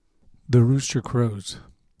The Rooster Crows,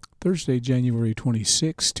 Thursday, January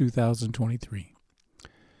 26, 2023.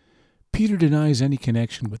 Peter denies any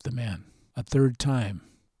connection with the man. A third time.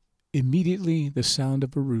 Immediately the sound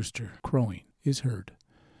of a rooster crowing is heard.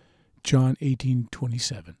 John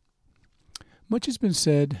 18:27. Much has been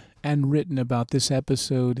said and written about this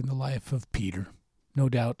episode in the life of Peter. No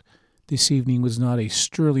doubt, this evening was not a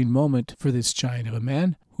sterling moment for this giant of a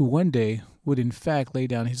man, who one day would in fact lay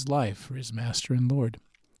down his life for his Master and Lord.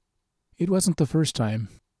 It wasn't the first time,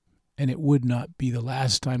 and it would not be the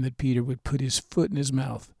last time that Peter would put his foot in his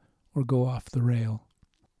mouth or go off the rail.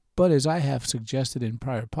 But as I have suggested in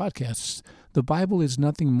prior podcasts, the Bible is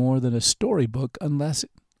nothing more than a storybook unless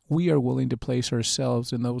we are willing to place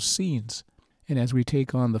ourselves in those scenes, and as we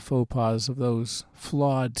take on the faux pas of those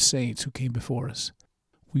flawed saints who came before us.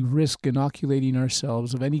 We risk inoculating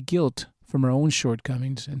ourselves of any guilt from our own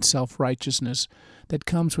shortcomings and self-righteousness that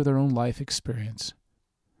comes with our own life experience.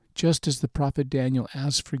 Just as the prophet Daniel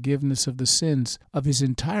asked forgiveness of the sins of his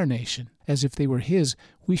entire nation, as if they were his,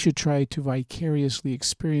 we should try to vicariously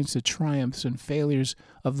experience the triumphs and failures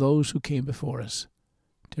of those who came before us.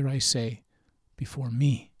 Dare I say, before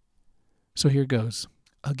me. So here goes,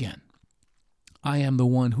 again. I am the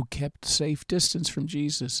one who kept safe distance from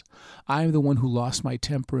Jesus. I am the one who lost my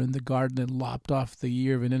temper in the garden and lopped off the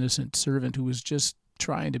ear of an innocent servant who was just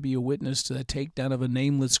trying to be a witness to the takedown of a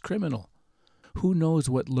nameless criminal. Who knows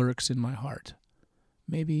what lurks in my heart?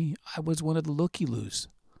 Maybe I was one of the looky-loos.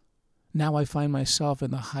 Now I find myself in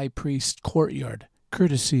the high priest's courtyard,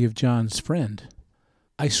 courtesy of John's friend.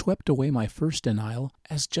 I swept away my first denial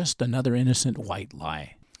as just another innocent white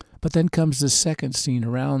lie. But then comes the second scene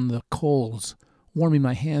around the coals, warming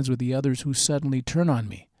my hands with the others who suddenly turn on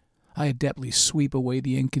me. I adeptly sweep away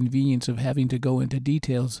the inconvenience of having to go into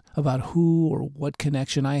details about who or what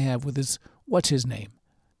connection I have with this what's-his-name.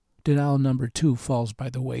 Denial number 2 falls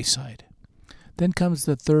by the wayside. Then comes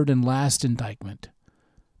the third and last indictment.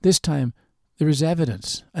 This time, there is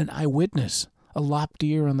evidence, an eyewitness, a lopped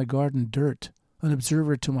ear on the garden dirt, an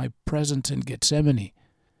observer to my presence in Gethsemane.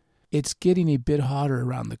 It's getting a bit hotter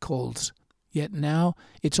around the coals, yet now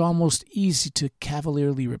it's almost easy to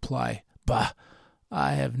cavalierly reply, "Bah,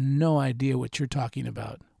 I have no idea what you're talking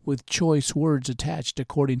about," with choice words attached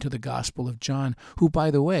according to the Gospel of John, who,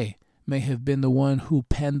 by the way, may have been the one who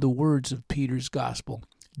penned the words of Peter's Gospel,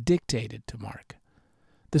 dictated to Mark.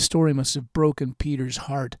 The story must have broken Peter's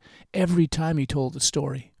heart every time he told the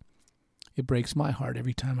story. It breaks my heart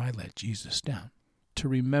every time I let Jesus down. To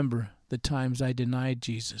remember the times I denied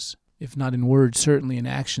Jesus, if not in words, certainly in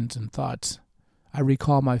actions and thoughts. I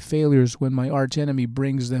recall my failures when my archenemy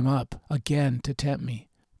brings them up again to tempt me,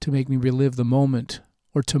 to make me relive the moment,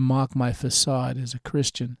 or to mock my facade as a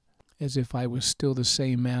Christian, as if I was still the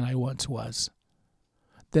same man I once was.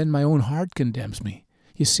 Then my own heart condemns me.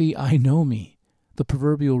 You see, I know me. The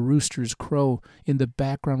proverbial rooster's crow in the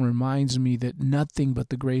background reminds me that nothing but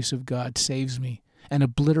the grace of God saves me and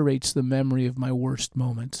obliterates the memory of my worst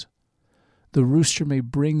moments. The rooster may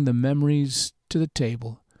bring the memories to the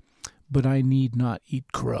table, but I need not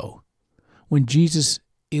eat crow. When Jesus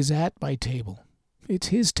is at my table, it's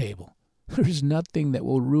his table. There is nothing that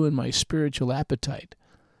will ruin my spiritual appetite.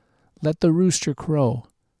 Let the rooster crow.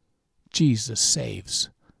 Jesus saves,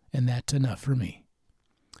 and that's enough for me.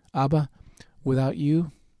 Abba, without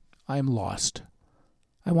you, I am lost.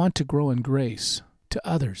 I want to grow in grace to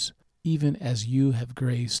others, even as you have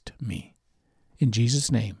graced me. In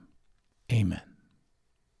Jesus' name, amen.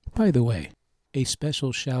 By the way, a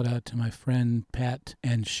special shout out to my friend Pat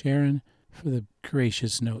and Sharon for the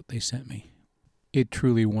gracious note they sent me. It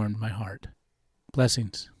truly warmed my heart.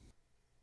 Blessings.